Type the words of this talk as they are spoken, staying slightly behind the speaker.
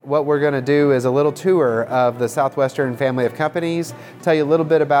what we're going to do is a little tour of the Southwestern family of companies, tell you a little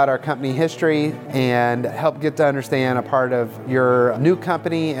bit about our company history, and help get to understand a part of your new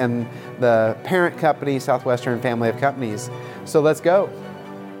company and the parent company, Southwestern family of companies. So let's go.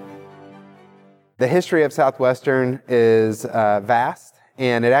 The history of Southwestern is vast,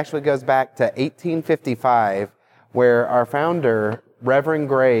 and it actually goes back to 1855, where our founder, Reverend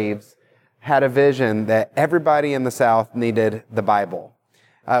Graves, had a vision that everybody in the South needed the Bible.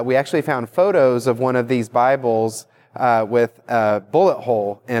 We actually found photos of one of these Bibles with a bullet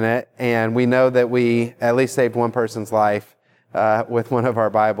hole in it, and we know that we at least saved one person's life with one of our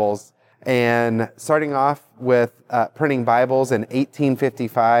Bibles. And starting off with printing Bibles in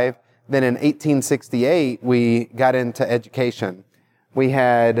 1855, then in 1868, we got into education. We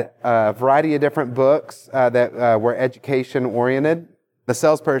had a variety of different books that were education-oriented. The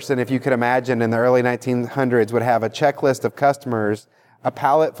salesperson, if you could imagine, in the early 1900s would have a checklist of customers, a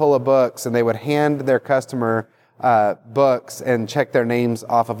pallet full of books, and they would hand their customer books and check their names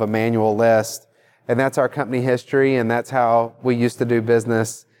off of a manual list. And that's our company history, and that's how we used to do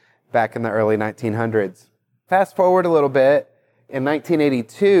business back in the early 1900s. Fast forward a little bit, in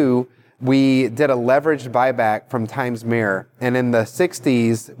 1982, we did a leveraged buyback from Times Mirror. And in the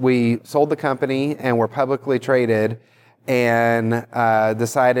 60s, we sold the company and were publicly traded, and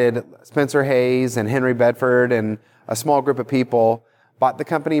decided Spencer Hayes and Henry Bedford and a small group of people bought the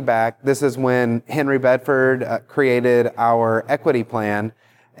company back. This is when Henry Bedford created our equity plan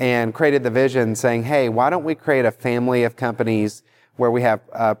and created the vision saying, hey, why don't we create a family of companies where we have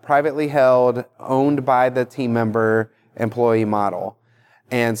privately held, owned by the team member employee model.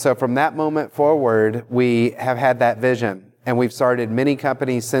 And so from that moment forward, we have had that vision, and we've started many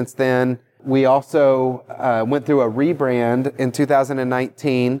companies since then. We also went through a rebrand in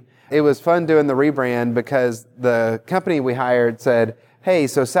 2019. It was fun doing the rebrand because the company we hired said, hey,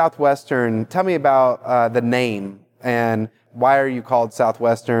 so Southwestern, tell me about the name and why are you called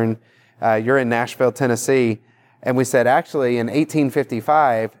Southwestern? You're in Nashville, Tennessee. And we said, actually, in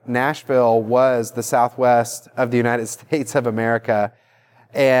 1855, Nashville was the Southwest of the United States of America.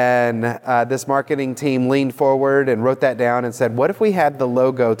 And this marketing team leaned forward and wrote that down and said, what if we had the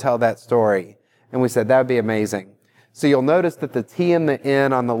logo tell that story? And we said, that would be amazing. So you'll notice that the T and the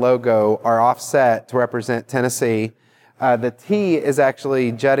N on the logo are offset to represent Tennessee. The T is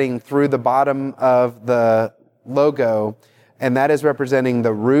actually jutting through the bottom of the logo, and that is representing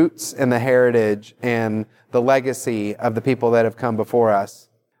the roots and the heritage and the legacy of the people that have come before us.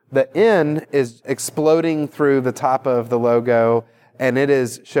 The N is exploding through the top of the logo, and it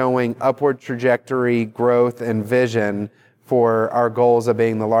is showing upward trajectory, growth, and vision for our goals of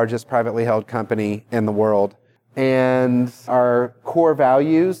being the largest privately held company in the world. And our core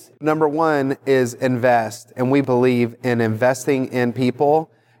values, number one is invest. And we believe in investing in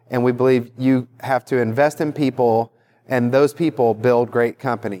people, and we believe you have to invest in people, and those people build great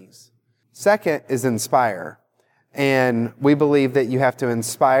companies. Second is inspire. And we believe that you have to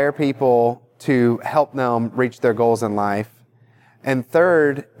inspire people to help them reach their goals in life. And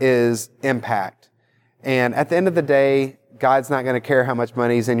third is impact. And at the end of the day, God's not going to care how much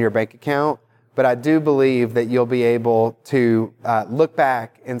money's in your bank account, but I do believe that you'll be able to look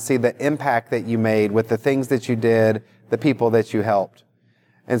back and see the impact that you made with the things that you did, the people that you helped.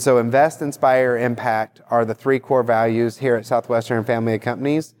 And so invest, inspire, impact are the three core values here at Southwestern Family of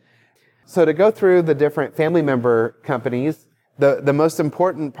Companies. So to go through the different family member companies, the most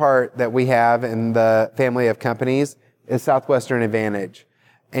important part that we have in the family of companies is Southwestern Advantage.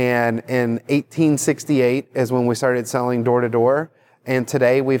 And in 1868 is when we started selling door-to-door. And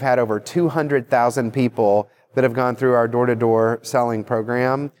today we've had over 200,000 people that have gone through our door-to-door selling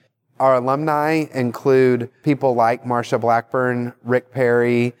program. Our alumni include people like Marsha Blackburn, Rick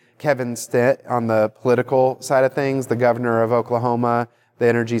Perry, Kevin Stitt on the political side of things, the governor of Oklahoma, the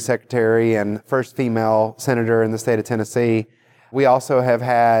energy secretary, and first female senator in the state of Tennessee. We also have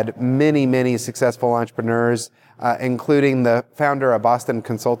had many, many successful entrepreneurs, including the founder of Boston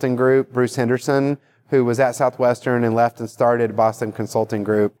Consulting Group, Bruce Henderson, who was at Southwestern and left and started Boston Consulting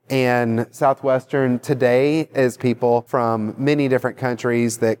Group. And Southwestern today is people from many different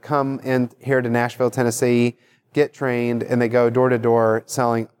countries that come in here to Nashville, Tennessee, get trained, and they go door to door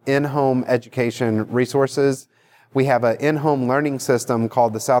selling in-home education resources. We have an in-home learning system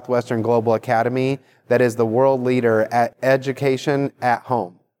called the Southwestern Global Academy that is the world leader at education at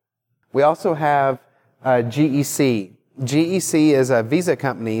home. We also have GEC. GEC is a visa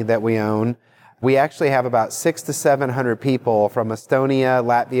company that we own. We actually have about 600 to 700 people from Estonia,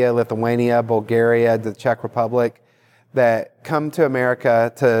 Latvia, Lithuania, Bulgaria, the Czech Republic that come to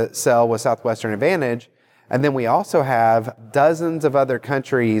America to sell with Southwestern Advantage. And then we also have dozens of other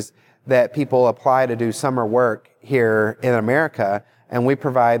countries that people apply to do summer work here in America, and we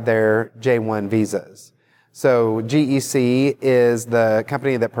provide their J-1 visas. So GEC is the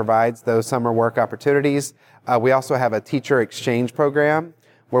company that provides those summer work opportunities. We also have a teacher exchange program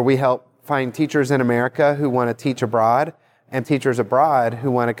where we help find teachers in America who want to teach abroad and teachers abroad who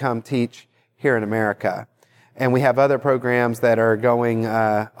want to come teach here in America. And we have other programs that are going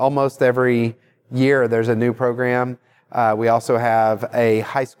almost every year. There's a new program. We also have a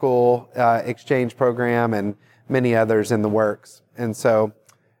high school exchange program and many others in the works. And so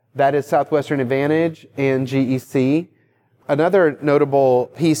that is Southwestern Advantage and GEC. Another notable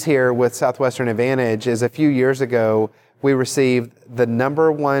piece here with Southwestern Advantage is a few years ago, we received the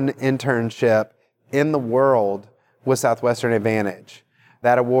 #1 internship in the world with Southwestern Advantage.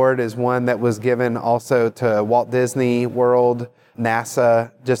 That award is one that was given also to Walt Disney World,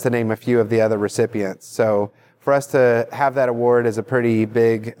 NASA, just to name a few of the other recipients. So for us to have that award is a pretty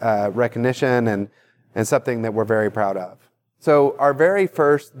big recognition and something that we're very proud of. So our very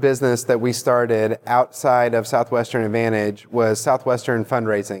first business that we started outside of Southwestern Advantage was Southwestern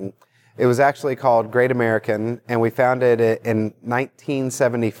Fundraising. It was actually called Great American, and we founded it in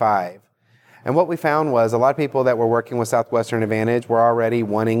 1975. And what we found was a lot of people that were working with Southwestern Advantage were already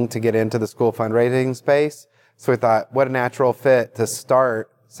wanting to get into the school fundraising space. So we thought, what a natural fit to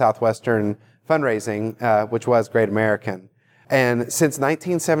start Southwestern Fundraising, which was Great American. And since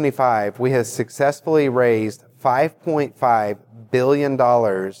 1975, we have successfully raised $5.5 billion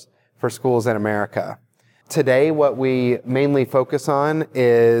for schools in America. Today, what we mainly focus on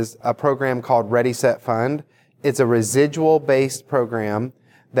is a program called Ready, Set, Fund. It's a residual-based program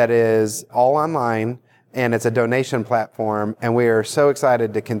that is all online, and it's a donation platform. And we are so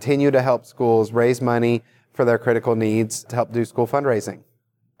excited to continue to help schools raise money for their critical needs to help do school fundraising.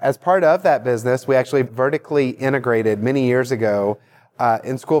 As part of that business, we actually vertically integrated many years ago.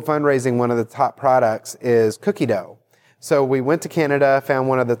 In school fundraising, one of the top products is cookie dough. So we went to Canada, found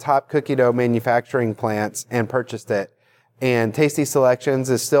one of the top cookie dough manufacturing plants, and purchased it. And Tasty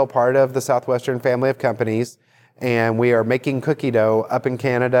Selections is still part of the Southwestern family of companies, and we are making cookie dough up in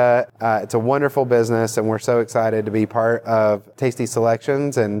Canada. It's a wonderful business, and we're so excited to be part of Tasty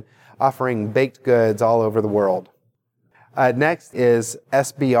Selections and offering baked goods all over the world. Next is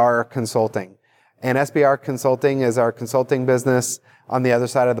SBR Consulting. And SBR Consulting is our consulting business on the other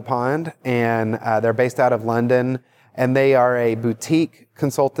side of the pond, and they're based out of London, and they are a boutique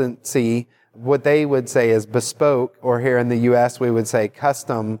consultancy. What they would say is bespoke, or here in the U.S. we would say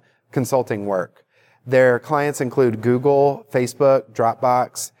custom consulting work. Their clients include Google, Facebook,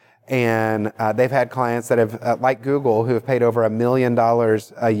 Dropbox, and they've had clients that have, like Google, who have paid over $1 million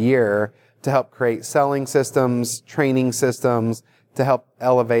a year to help create selling systems, training systems, to help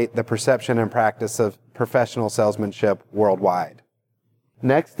elevate the perception and practice of professional salesmanship worldwide.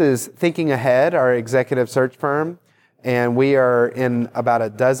 Next is Thinking Ahead, our executive search firm. And we are in about a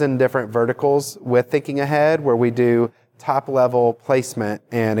dozen different verticals with Thinking Ahead, where we do top-level placement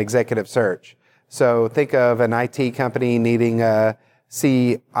and executive search. So think of an IT company needing a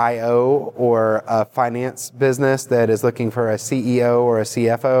CIO or a finance business that is looking for a CEO or a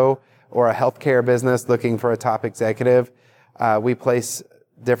CFO, or a healthcare business looking for a top executive. We place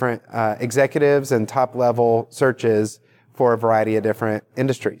different executives and top-level searches for a variety of different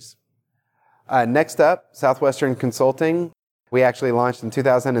industries. Next up, Southwestern Consulting. We actually launched in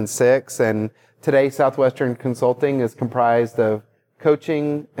 2006, and today Southwestern Consulting is comprised of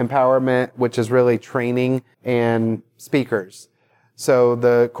coaching, empowerment, which is really training, and speakers. So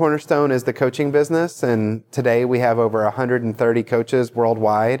the cornerstone is the coaching business, and today we have over 130 coaches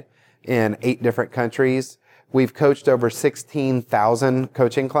worldwide in 8 different countries. We've coached over 16,000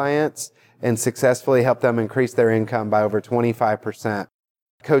 coaching clients and successfully helped them increase their income by over 25%.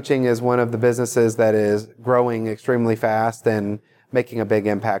 Coaching is one of the businesses that is growing extremely fast and making a big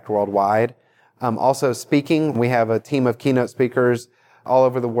impact worldwide. Also speaking, we have a team of keynote speakers all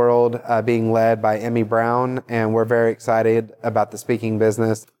over the world being led by Emmy Brown, and we're very excited about the speaking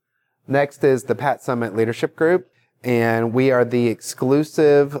business. Next is the Pat Summitt Leadership Group, and we are the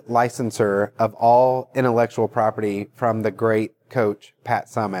exclusive licensor of all intellectual property from the great coach, Pat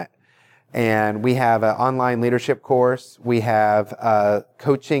Summitt. And we have an online leadership course. We have a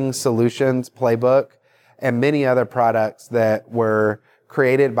coaching solutions playbook and many other products that were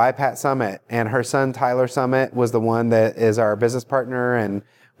created by Pat Summitt. And her son, Tyler Summitt, was the one that is our business partner. And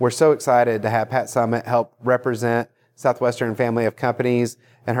we're so excited to have Pat Summitt help represent Southwestern family of companies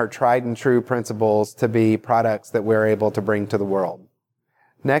and her tried and true principles to be products that we're able to bring to the world.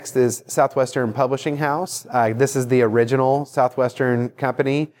 Next is Southwestern Publishing House. This is the original Southwestern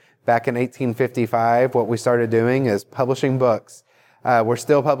company. back in 1855, what we started doing is publishing books. We're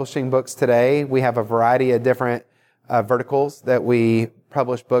still publishing books today. We have a variety of different verticals that we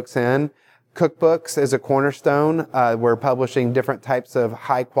publish books in. Cookbooks is a cornerstone. We're publishing different types of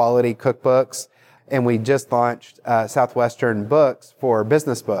high-quality cookbooks, and we just launched Southwestern books for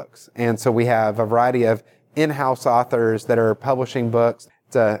business books. And so we have a variety of in-house authors that are publishing books.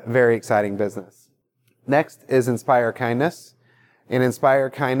 It's a very exciting business. Next is Inspire Kindness. And Inspire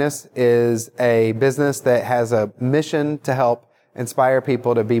Kindness is a business that has a mission to help inspire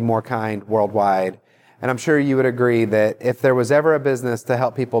people to be more kind worldwide. And I'm sure you would agree that if there was ever a business to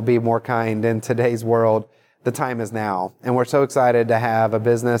help people be more kind in today's world, the time is now. And we're so excited to have a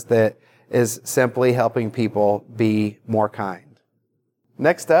business that is simply helping people be more kind.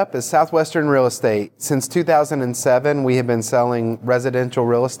 Next up is Southwestern Real Estate. Since 2007, we have been selling residential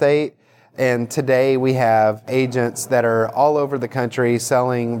real estate. And today we have agents that are all over the country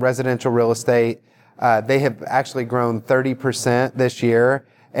selling residential real estate. They have actually grown 30% this year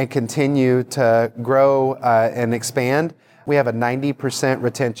and continue to grow and expand. We have a 90%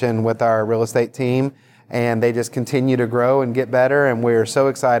 retention with our real estate team, and they just continue to grow and get better. And we're so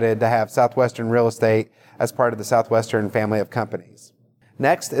excited to have Southwestern Real Estate as part of the Southwestern family of companies.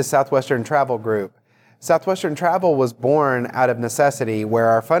 Next is Southwestern Travel Group. Southwestern Travel was born out of necessity, where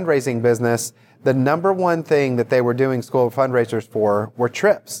our fundraising business, the number one thing that they were doing school fundraisers for were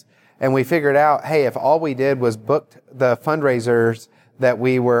trips. And we figured out, hey, if all we did was booked the fundraisers that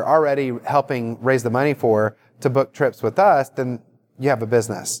we were already helping raise the money for to book trips with us, then you have a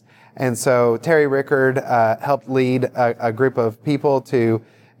business. And so Terry Rickard helped lead a group of people to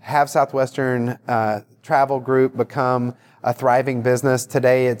have Southwestern Travel Group become a thriving business.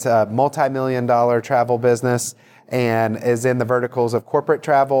 Today, it's a multi-million-dollar travel business and is in the verticals of corporate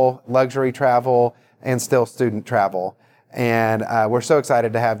travel, luxury travel, and still student travel. And we're so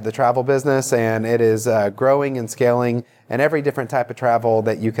excited to have the travel business, and it is growing and scaling in every different type of travel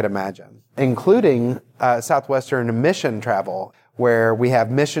that you could imagine, including Southwestern Mission Travel, where we have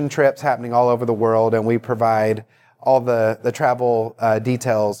mission trips happening all over the world, and we provide all the travel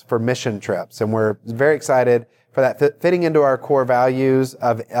details for mission trips. And we're very excited for that fitting into our core values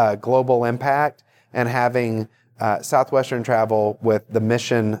of global impact and having Southwestern Travel with the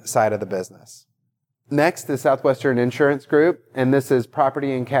mission side of the business. Next is Southwestern Insurance Group, and this is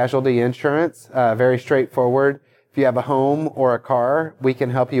property and casualty insurance. Very straightforward. If you have a home or a car, we can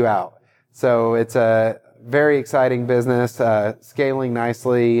help you out. So it's a very exciting business, scaling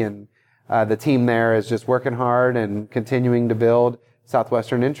nicely, and the team there is just working hard and continuing to build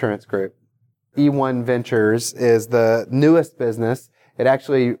Southwestern Insurance Group. E1 Ventures is the newest business. It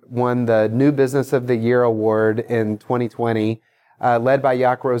actually won the New Business of the Year award in 2020. Led by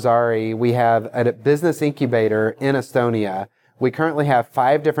Jaak Rosari, we have a business incubator in Estonia. We currently have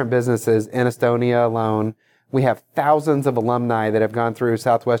 5 different businesses in Estonia alone. We have thousands of alumni that have gone through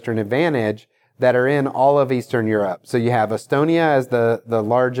Southwestern Advantage that are in all of Eastern Europe. So you have Estonia as the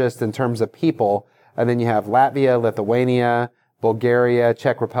largest in terms of people, and then you have Latvia, Lithuania, Bulgaria,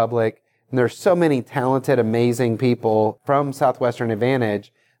 Czech Republic. And there's so many talented, amazing people from Southwestern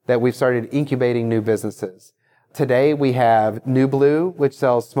Advantage that we've started incubating new businesses. Today, we have New Blue, which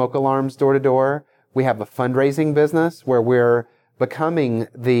sells smoke alarms door to door. We have a fundraising business where we're becoming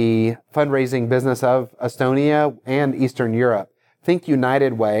the fundraising business of Estonia and Eastern Europe. Think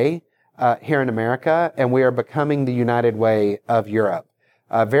United Way here in America, and we are becoming the United Way of Europe.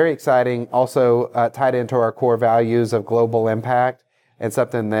 Very exciting, also tied into our core values of global impact, and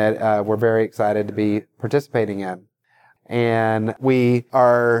something that we're very excited to be participating in. And we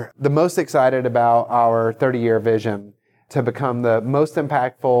are the most excited about our 30-year vision to become the most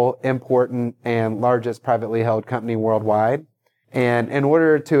impactful, important, and largest privately held company worldwide. And in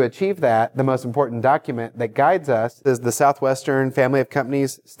order to achieve that, the most important document that guides us is the Southwestern Family of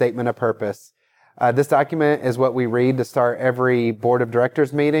Companies Statement of Purpose. This document is what we read to start every board of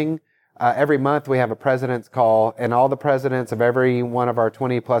directors meeting. Every month we have a president's call, and all the presidents of every one of our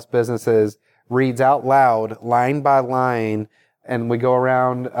 20-plus businesses reads out loud, line by line, and we go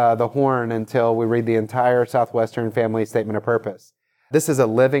around the horn until we read the entire Southwestern Family Statement of Purpose. This is a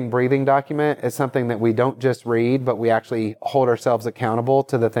living, breathing document. It's something that we don't just read, but we actually hold ourselves accountable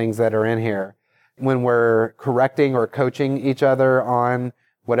to the things that are in here. When we're correcting or coaching each other on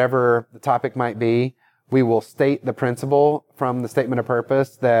whatever the topic might be, we will state the principle from the statement of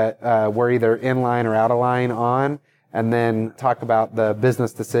purpose that we're either in line or out of line on, and then talk about the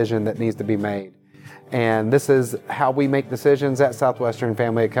business decision that needs to be made. And this is how we make decisions at Southwestern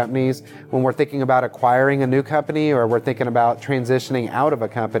Family of Companies. When we're thinking about acquiring a new company or we're thinking about transitioning out of a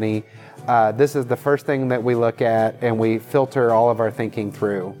company, this is the first thing that we look at and we filter all of our thinking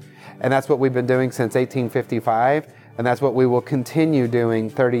through. And that's what we've been doing since 1855, and that's what we will continue doing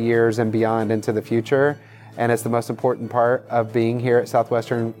 30 years and beyond into the future. And it's the most important part of being here at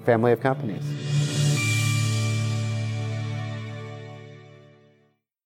Southwestern Family of Companies.